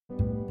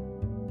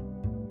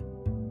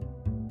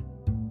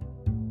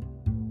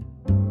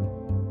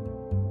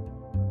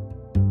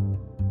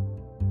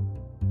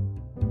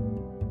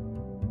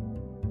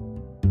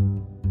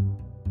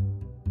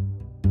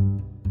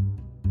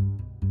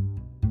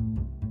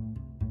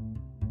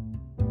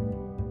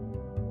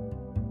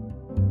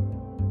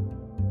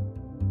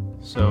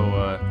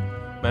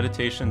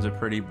Meditation's a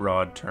pretty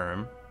broad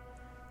term,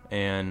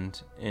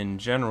 and in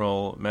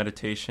general,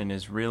 meditation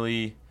is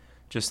really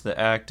just the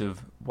act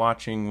of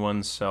watching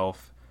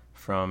oneself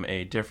from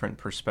a different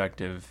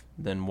perspective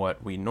than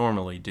what we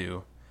normally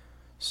do.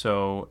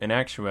 So, in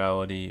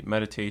actuality,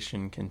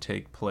 meditation can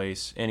take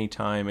place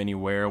anytime,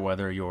 anywhere,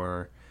 whether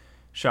you're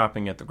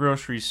shopping at the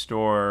grocery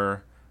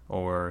store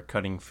or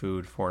cutting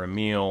food for a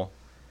meal.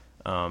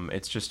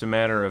 It's just a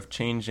matter of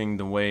changing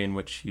the way in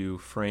which you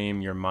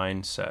frame your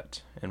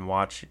mindset and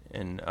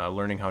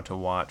learning how to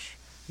watch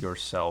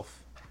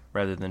yourself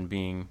rather than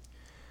being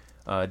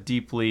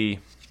deeply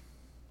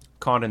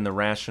caught in the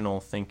rational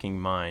thinking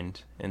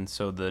mind. And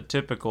so the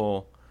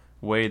typical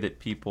way that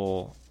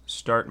people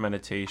start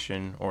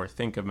meditation or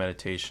think of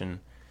meditation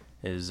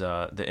is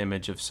the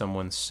image of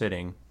someone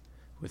sitting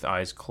with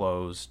eyes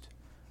closed,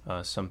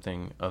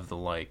 something of the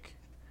like.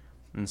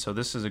 And so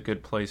this is a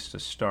good place to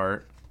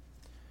start.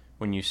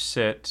 When you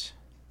sit,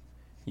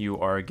 you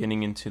are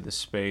getting into the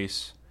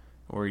space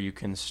where you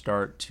can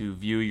start to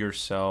view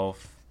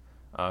yourself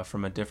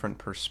from a different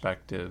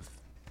perspective.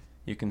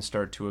 You can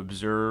start to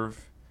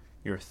observe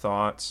your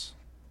thoughts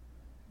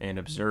and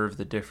observe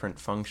the different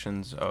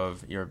functions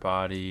of your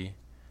body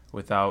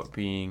without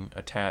being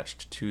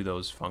attached to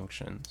those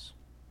functions.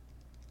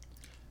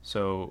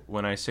 So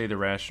when I say the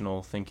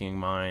rational thinking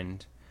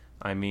mind,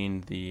 I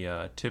mean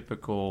the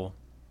typical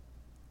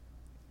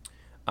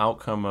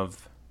outcome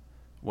of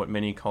what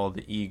many call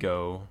the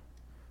ego,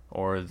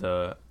 or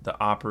the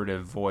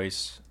operative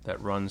voice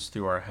that runs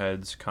through our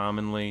heads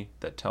commonly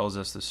that tells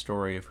us the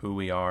story of who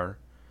we are.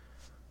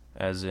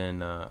 As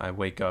in, I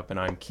wake up and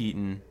I'm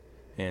Keaton,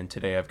 and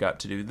today I've got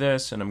to do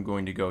this, and I'm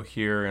going to go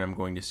here, and I'm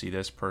going to see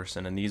this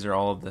person, and these are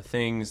all of the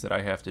things that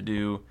I have to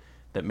do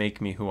that make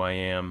me who I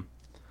am.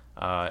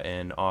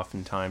 And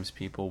oftentimes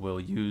people will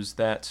use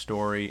that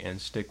story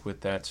and stick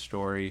with that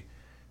story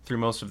through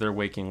most of their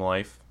waking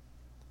life.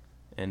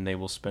 And they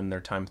will spend their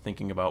time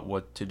thinking about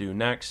what to do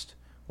next,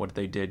 what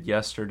they did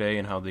yesterday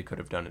and how they could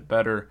have done it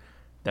better,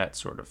 that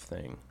sort of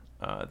thing.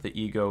 The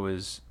ego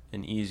is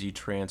an easy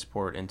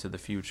transport into the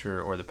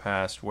future or the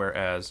past,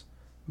 whereas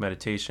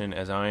meditation,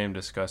 as I am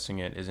discussing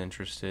it, is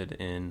interested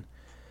in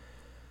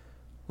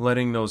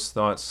letting those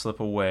thoughts slip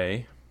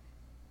away,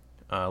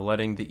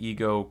 letting the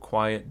ego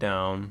quiet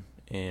down,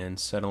 and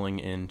settling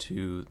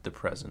into the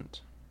present.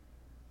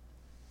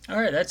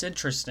 All right, that's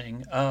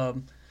interesting.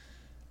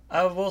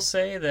 I will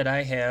say that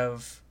I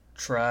have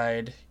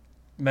tried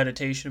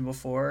meditation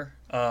before.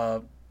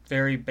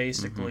 Very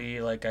basically,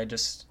 like I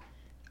just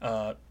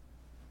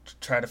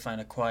try to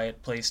find a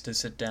quiet place to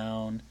sit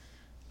down,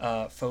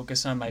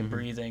 focus on my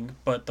breathing.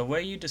 But the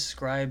way you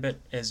describe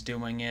it as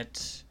doing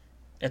it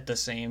at the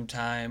same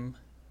time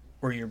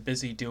where you're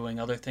busy doing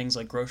other things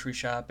like grocery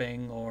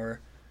shopping or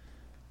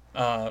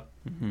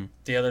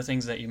the other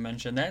things that you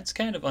mentioned, that's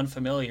kind of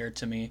unfamiliar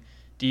to me.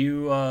 Do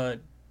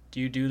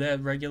you do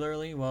that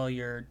regularly while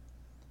you're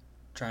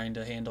trying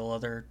to handle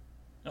other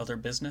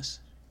business?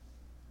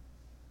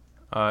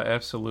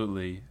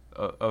 Absolutely.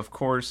 Of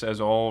course,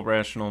 as all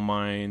rational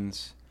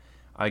minds,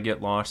 I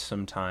get lost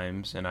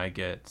sometimes and I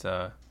get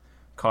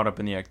caught up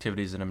in the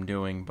activities that I'm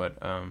doing. But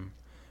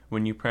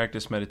when you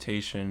practice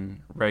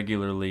meditation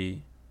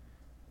regularly,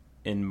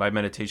 and by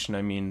meditation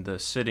I mean the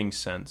sitting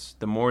sense,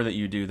 the more that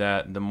you do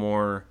that, the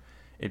more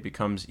it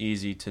becomes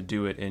easy to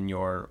do it in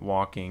your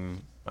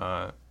walking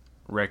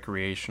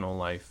recreational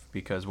life,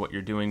 because what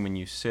you're doing when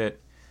you sit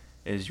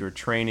is you're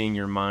training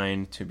your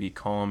mind to be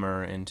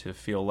calmer and to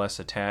feel less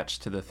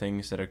attached to the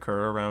things that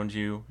occur around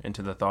you and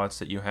to the thoughts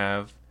that you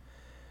have.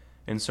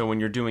 And so when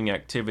you're doing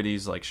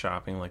activities like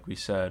shopping, like we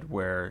said,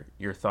 where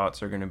your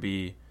thoughts are going to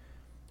be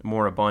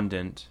more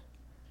abundant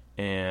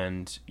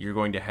and you're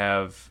going to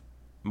have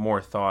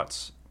more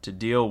thoughts to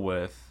deal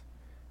with,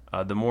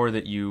 the more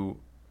that you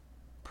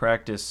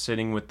practice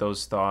sitting with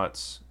those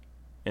thoughts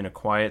in a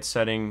quiet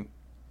setting,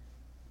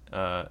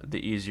 the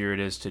easier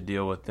it is to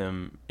deal with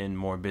them in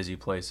more busy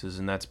places.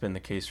 And that's been the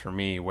case for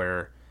me,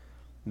 where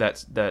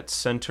that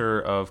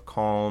center of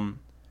calm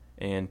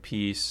and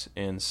peace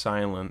and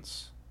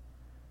silence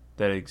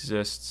that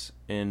exists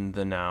in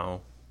the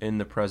now, in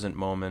the present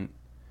moment,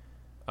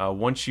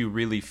 once you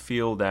really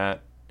feel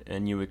that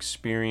and you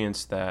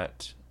experience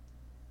that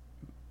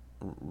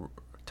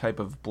type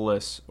of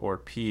bliss or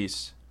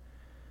peace,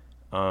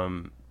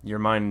 your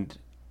mind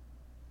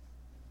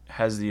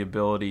has the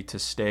ability to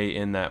stay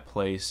in that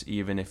place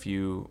even if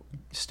you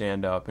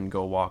stand up and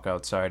go walk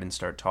outside and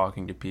start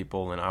talking to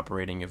people and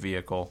operating a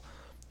vehicle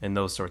and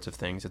those sorts of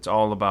things. It's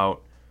all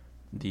about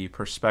the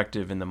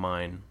perspective in the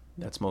mind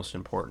that's most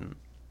important.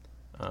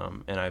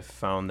 And I've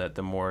found that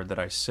the more that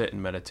I sit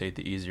and meditate,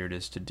 the easier it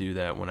is to do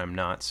that when I'm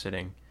not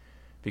sitting,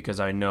 because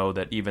I know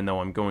that even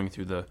though I'm going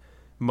through the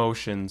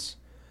motions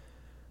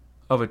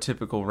of a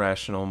typical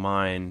rational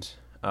mind,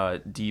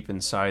 deep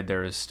inside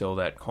there is still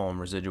that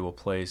calm residual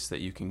place that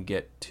you can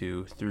get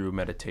to through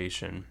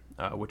meditation,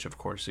 which of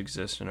course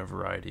exists in a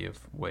variety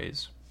of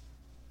ways.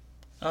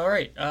 All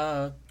right.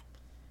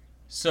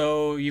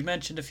 So you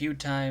mentioned a few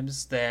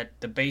times that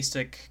the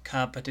basic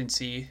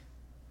competency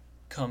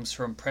comes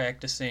from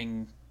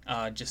practicing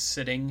just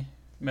sitting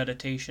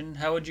meditation.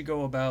 How would you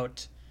go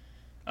about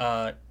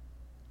uh,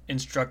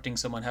 instructing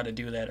someone how to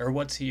do that, or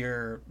what's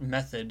your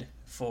method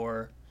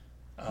for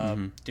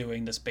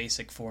doing this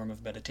basic form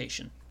of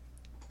meditation?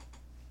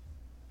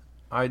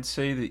 I'd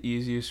say the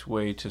easiest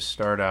way to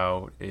start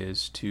out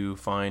is to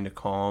find a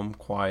calm,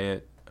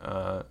 quiet,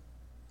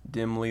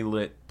 dimly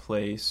lit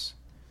place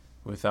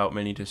without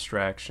many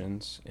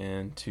distractions,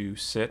 and to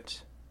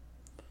sit.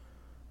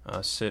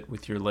 Sit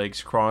with your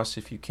legs crossed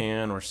if you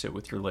can, or sit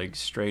with your legs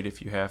straight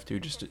if you have to.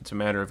 Just it's a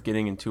matter of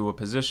getting into a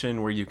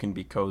position where you can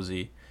be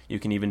cozy. You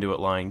can even do it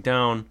lying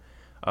down,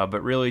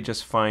 but really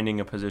just finding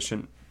a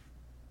position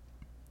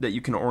that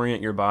you can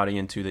orient your body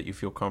into that you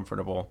feel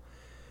comfortable.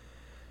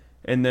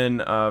 And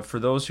then for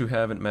those who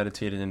haven't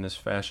meditated in this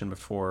fashion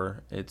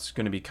before, it's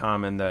going to be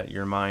common that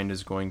your mind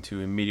is going to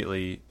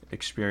immediately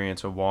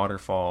experience a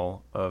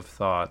waterfall of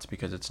thoughts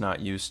because it's not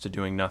used to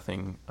doing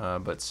nothing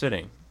but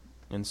sitting.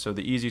 And so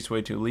the easiest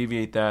way to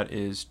alleviate that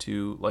is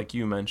to, like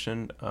you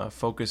mentioned,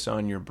 focus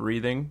on your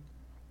breathing,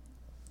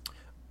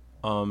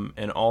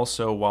 and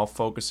also while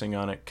focusing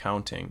on it,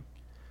 counting.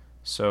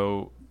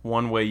 So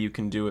one way you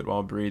can do it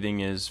while breathing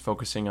is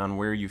focusing on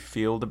where you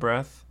feel the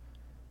breath.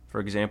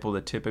 For example,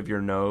 the tip of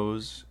your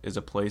nose is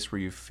a place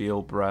where you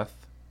feel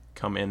breath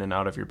come in and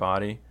out of your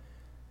body.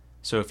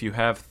 So if you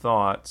have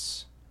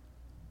thoughts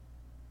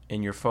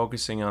and you're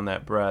focusing on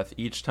that breath,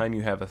 each time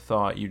you have a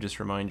thought, you just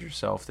remind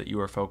yourself that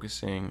you are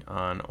focusing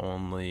on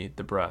only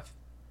the breath.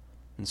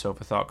 And so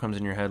if a thought comes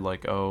in your head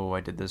like, oh, I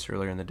did this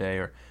earlier in the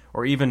day,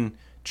 or even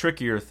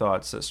trickier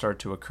thoughts that start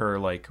to occur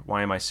like,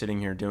 why am I sitting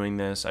here doing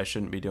this? I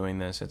shouldn't be doing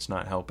this. It's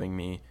not helping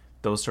me.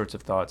 Those sorts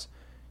of thoughts.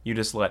 You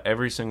just let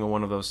every single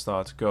one of those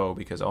thoughts go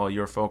because all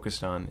you're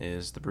focused on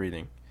is the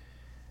breathing.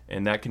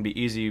 And that can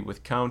be easy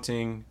with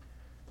counting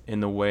in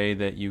the way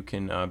that you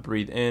can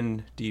breathe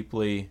in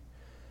deeply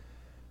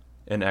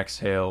and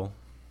exhale,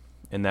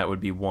 and that would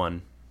be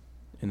 1.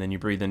 And then you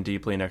breathe in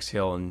deeply and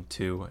exhale in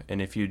 2.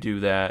 And if you do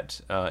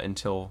that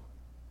until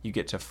you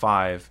get to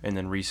 5 and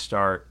then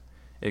restart,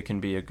 it can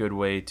be a good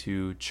way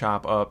to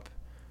chop up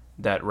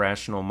that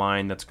rational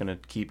mind that's going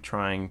to keep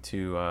trying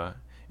to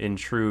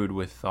intrude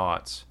with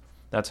thoughts.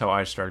 That's how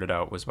I started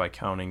out, was by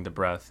counting the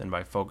breath and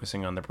by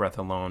focusing on the breath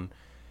alone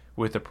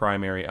with the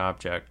primary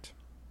object.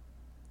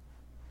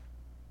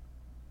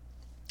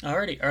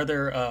 Alrighty, are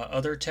there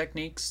other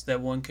techniques that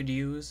one could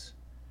use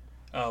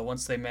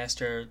once they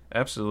master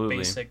Absolutely.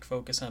 basic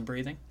focus on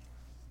breathing?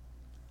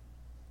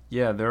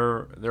 Yeah,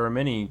 there are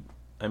many.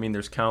 I mean,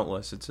 there's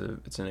countless. It's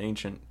an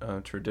ancient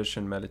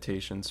tradition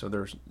meditation, so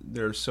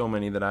there's so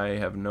many that I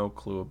have no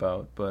clue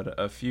about. But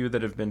a few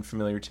that have been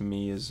familiar to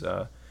me is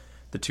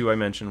the 2 I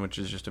mentioned, which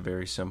is just a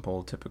very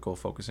simple, typical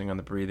focusing on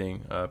the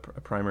breathing, a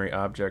primary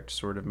object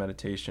sort of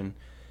meditation.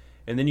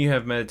 And then you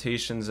have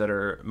meditations that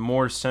are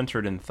more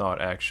centered in thought,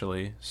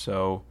 actually.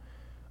 So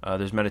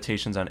there's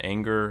meditations on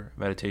anger,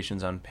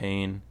 meditations on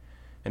pain.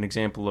 An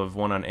example of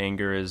one on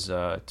anger is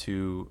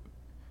to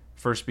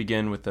first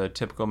begin with a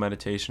typical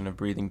meditation of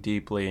breathing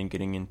deeply and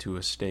getting into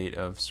a state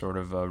of sort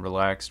of a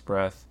relaxed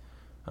breath,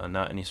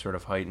 not any sort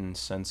of heightened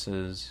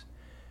senses.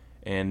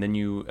 And then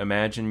you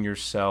imagine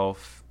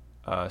yourself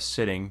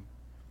sitting,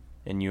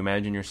 and you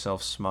imagine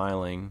yourself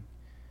smiling,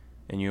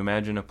 and you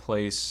imagine a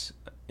place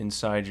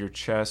inside your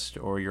chest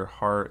or your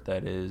heart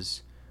that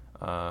is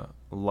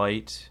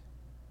light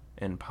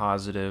and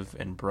positive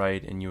and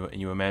bright, and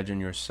you imagine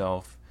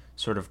yourself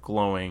sort of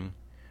glowing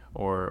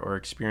or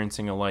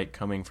experiencing a light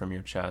coming from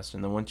your chest.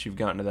 And then once you've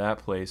gotten to that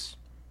place,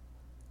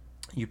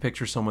 you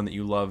picture someone that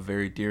you love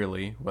very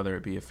dearly, whether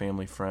it be a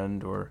family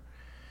friend or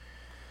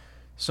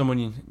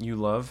someone you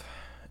love,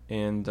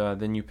 and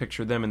then you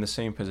picture them in the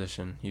same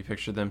position. You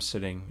picture them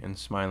sitting and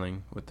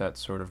smiling with that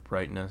sort of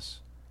brightness.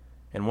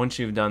 And once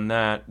you've done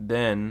that,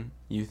 then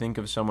you think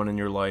of someone in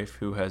your life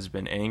who has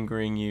been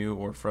angering you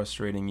or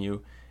frustrating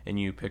you, and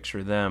you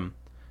picture them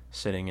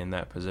sitting in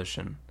that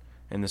position.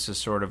 And this is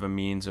sort of a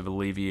means of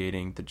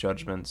alleviating the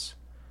judgments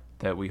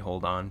that we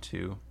hold on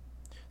to.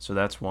 So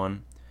that's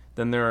one.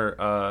 Then there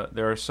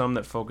are some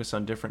that focus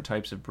on different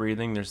types of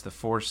breathing. There's the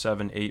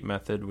 4-7-8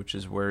 method, which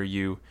is where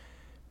you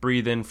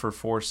breathe in for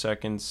 4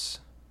 seconds,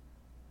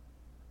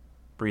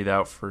 breathe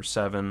out for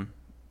 7,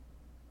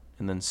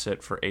 and then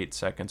sit for 8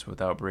 seconds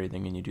without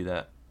breathing, and you do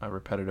that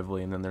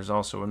repetitively. And then there's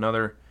also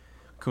another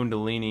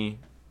Kundalini,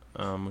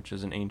 which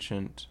is an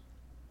ancient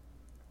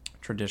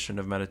tradition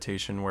of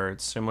meditation where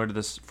it's similar to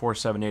this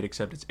 4-7-8,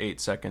 except it's 8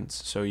 seconds.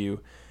 So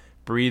you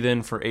breathe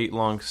in for 8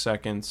 long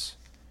seconds,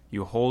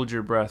 you hold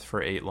your breath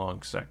for 8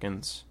 long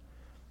seconds,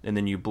 and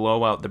then you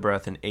blow out the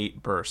breath in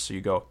 8 bursts. So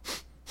you go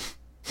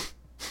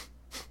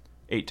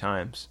 8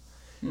 times.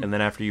 And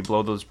then after you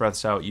blow those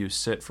breaths out, you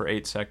sit for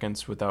 8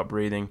 seconds without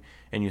breathing,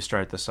 and you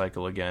start the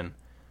cycle again.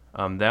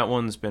 That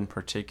one's been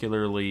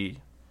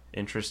particularly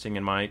interesting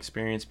in my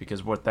experience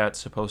because what that's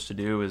supposed to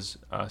do is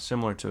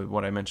similar to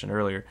what I mentioned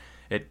earlier.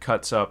 It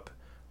cuts up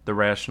the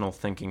rational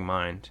thinking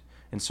mind.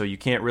 And so you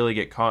can't really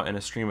get caught in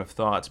a stream of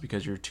thoughts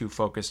because you're too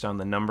focused on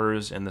the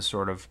numbers and the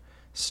sort of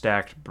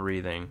stacked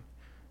breathing.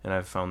 and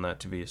I've found that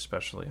to be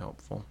especially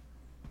helpful.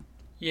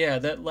 Yeah,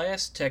 that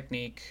last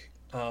technique,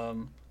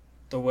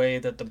 the way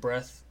that the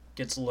breath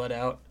gets let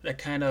out, that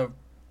kind of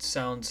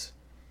sounds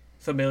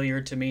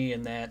familiar to me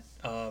in that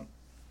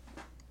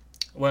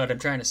what I'm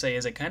trying to say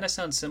is it kind of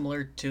sounds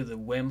similar to the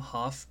Wim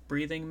Hof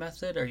breathing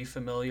method. Are you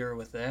familiar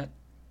with that?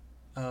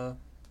 Uh,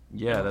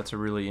 Yeah, that's a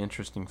really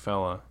interesting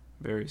fella.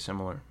 Very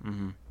similar.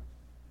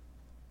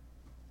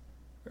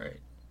 right.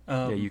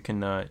 Yeah, you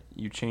can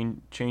you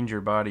change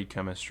your body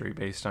chemistry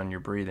based on your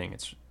breathing.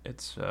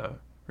 It's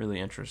really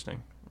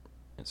interesting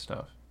and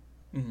stuff.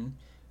 Mm-hmm.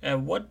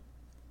 And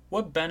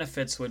what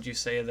benefits would you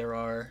say there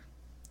are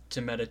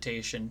to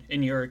meditation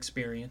in your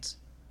experience?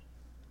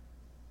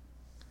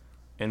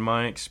 In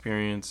my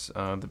experience,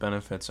 the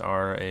benefits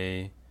are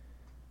a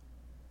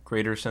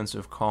greater sense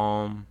of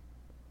calm,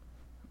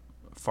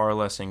 far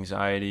less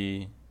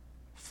anxiety,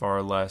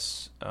 far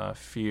less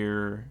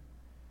fear,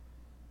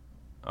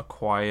 a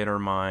quieter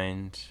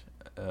mind,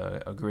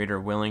 a greater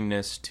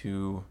willingness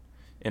to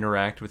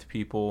interact with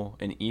people,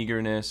 an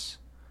eagerness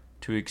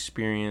to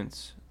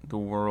experience the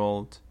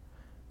world,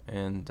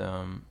 and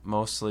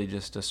mostly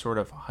just a sort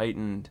of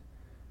heightened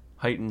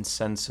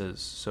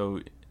senses. So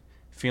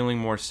feeling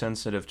more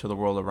sensitive to the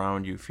world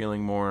around you,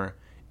 feeling more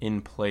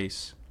in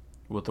place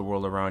with the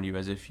world around you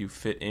as if you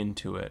fit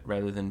into it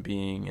rather than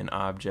being an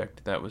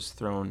object that was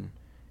thrown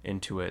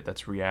into it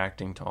that's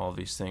reacting to all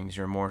these things.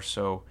 You're more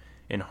so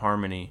in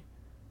harmony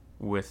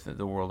with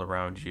the world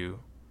around you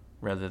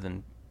rather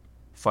than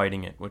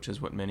fighting it, which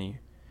is what many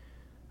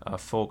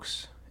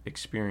folks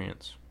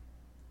experience.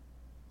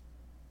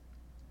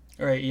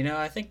 All right,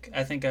 I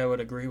think I would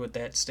agree with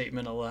that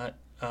statement a lot.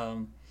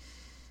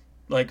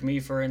 Like me,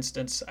 for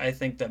instance, I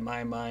think that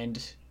my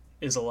mind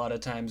is a lot of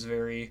times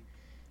very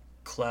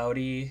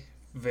cloudy,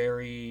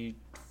 very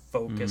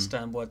focused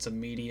on what's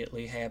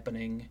immediately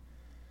happening.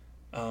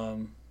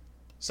 Um,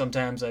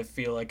 Sometimes I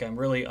feel like I'm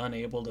really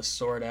unable to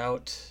sort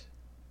out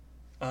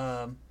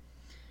um,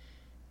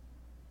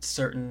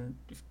 certain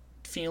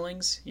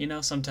feelings.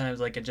 Sometimes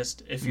like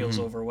it feels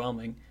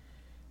overwhelming.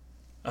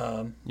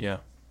 Um, Yeah.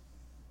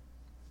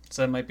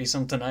 so that might be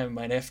something I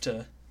might have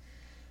to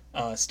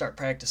start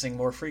practicing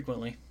more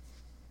frequently.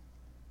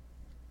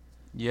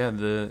 Yeah,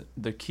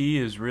 the key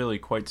is really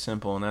quite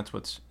simple, and that's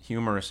what's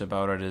humorous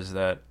about it, is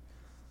that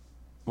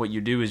what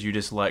you do is you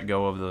just let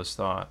go of those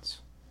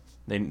thoughts.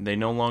 They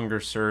no longer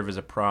serve as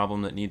a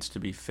problem that needs to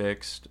be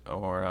fixed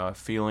or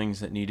feelings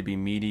that need to be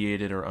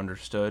mediated or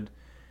understood.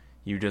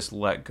 You just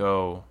let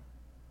go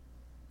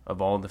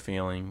of all the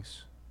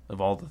feelings, of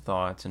all the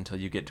thoughts, until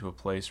you get to a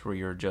place where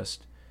you're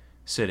just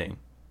sitting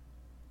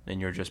and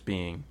you're just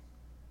being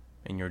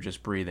and you're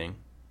just breathing.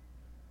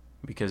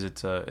 Because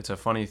it's a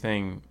funny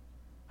thing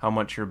how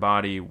much your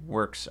body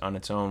works on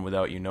its own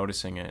without you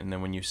noticing it. And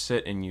then when you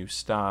sit and you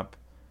stop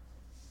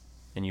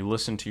and you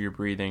listen to your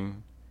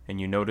breathing and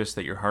you notice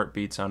that your heart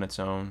beats on its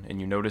own and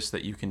you notice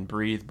that you can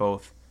breathe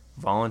both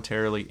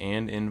voluntarily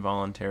and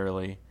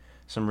involuntarily,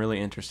 some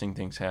really interesting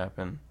things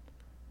happen.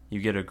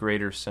 You get a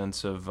greater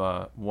sense of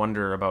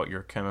wonder about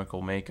your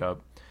chemical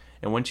makeup.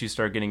 And once you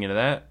start getting into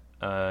that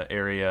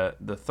area,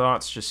 the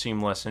thoughts just seem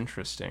less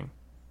interesting.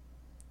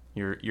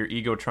 Your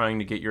ego trying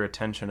to get your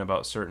attention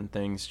about certain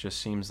things just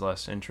seems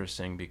less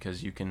interesting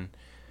because you can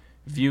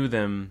view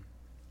them,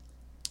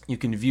 you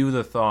can view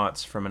the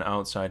thoughts from an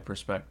outside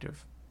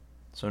perspective.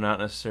 So not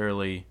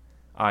necessarily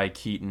I,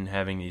 Keaton,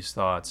 having these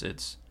thoughts,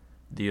 it's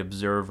the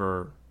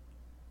observer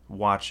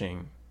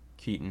watching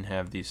Keaton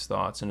have these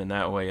thoughts, and in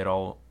that way it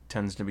all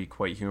tends to be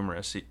quite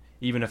humorous.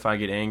 Even if I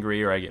get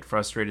angry or I get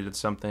frustrated at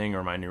something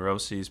or my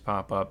neuroses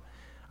pop up,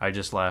 I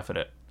just laugh at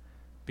it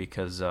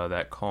because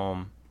that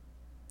calm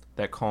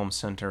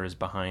center is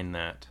behind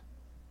that.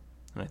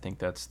 And I think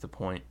that's the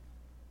point.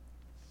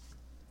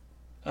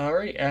 All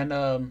right,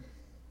 and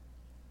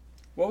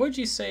what would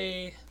you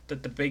say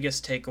that the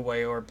biggest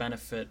takeaway or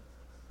benefit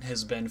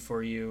has been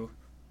for you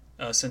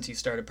since you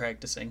started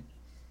practicing?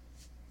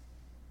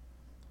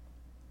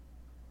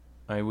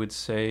 I would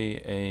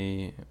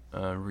say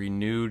a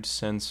renewed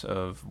sense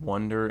of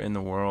wonder in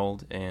the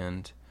world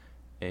and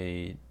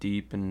a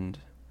deepened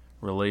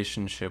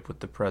relationship with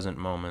the present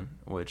moment,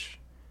 which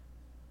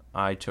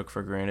I took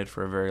for granted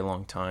for a very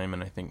long time,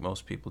 and I think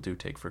most people do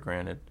take for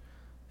granted.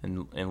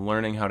 And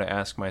learning how to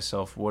ask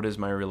myself, what is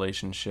my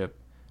relationship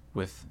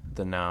with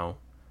the now?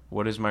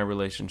 What is my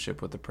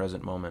relationship with the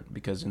present moment?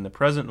 Because in the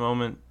present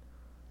moment,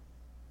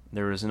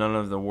 there is none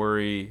of the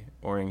worry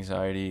or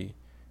anxiety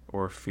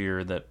or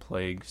fear that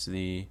plagues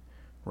the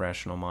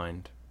rational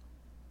mind.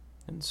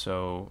 And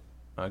so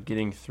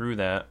getting through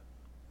that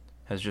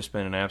has just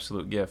been an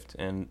absolute gift.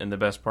 And the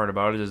best part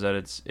about it is that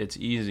it's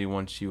easy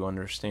once you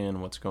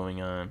understand what's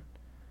going on.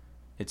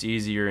 It's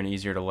easier and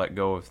easier to let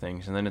go of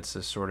things. And then it's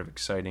this sort of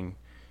exciting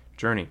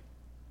journey.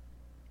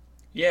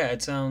 Yeah,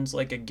 it sounds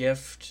like a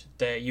gift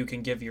that you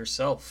can give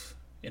yourself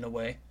in a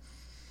way.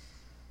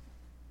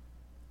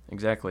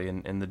 Exactly.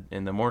 And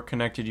the more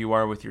connected you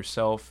are with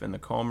yourself and the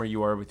calmer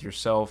you are with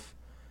yourself,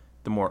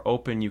 the more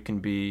open you can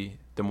be,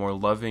 the more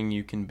loving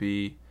you can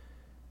be,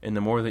 And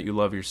the more that you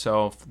love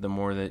yourself, the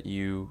more that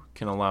you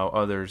can allow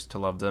others to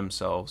love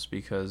themselves,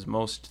 because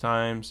most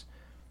times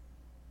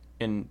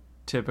in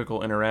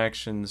typical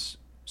interactions,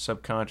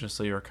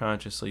 subconsciously or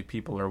consciously,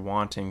 people are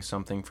wanting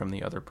something from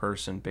the other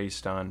person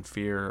based on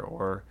fear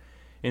or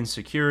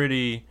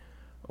insecurity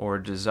or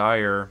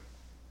desire,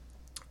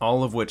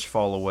 all of which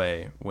fall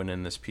away when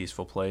in this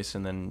peaceful place.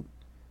 And then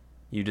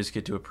you just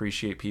get to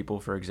appreciate people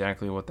for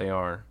exactly what they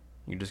are.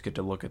 You just get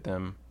to look at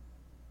them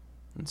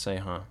and say,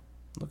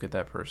 look at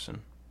that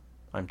person.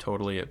 I'm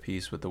totally at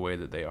peace with the way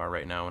that they are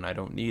right now, and I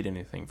don't need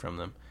anything from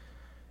them.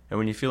 And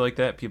when you feel like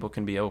that, people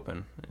can be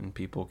open, and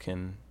people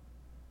can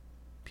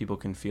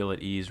feel at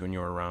ease when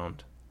you're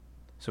around.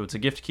 So it's a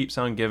gift keeps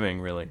on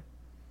giving, really.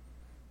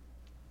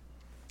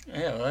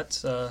 Yeah, well,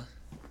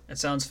 that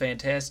sounds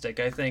fantastic.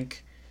 I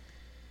think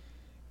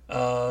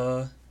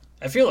I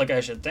feel like I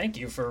should thank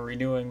you for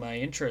renewing my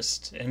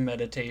interest in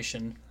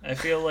meditation. I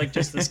feel like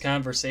just this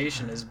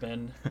conversation has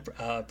been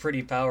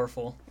pretty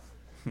powerful.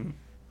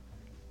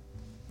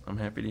 I'm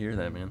happy to hear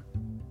that, man.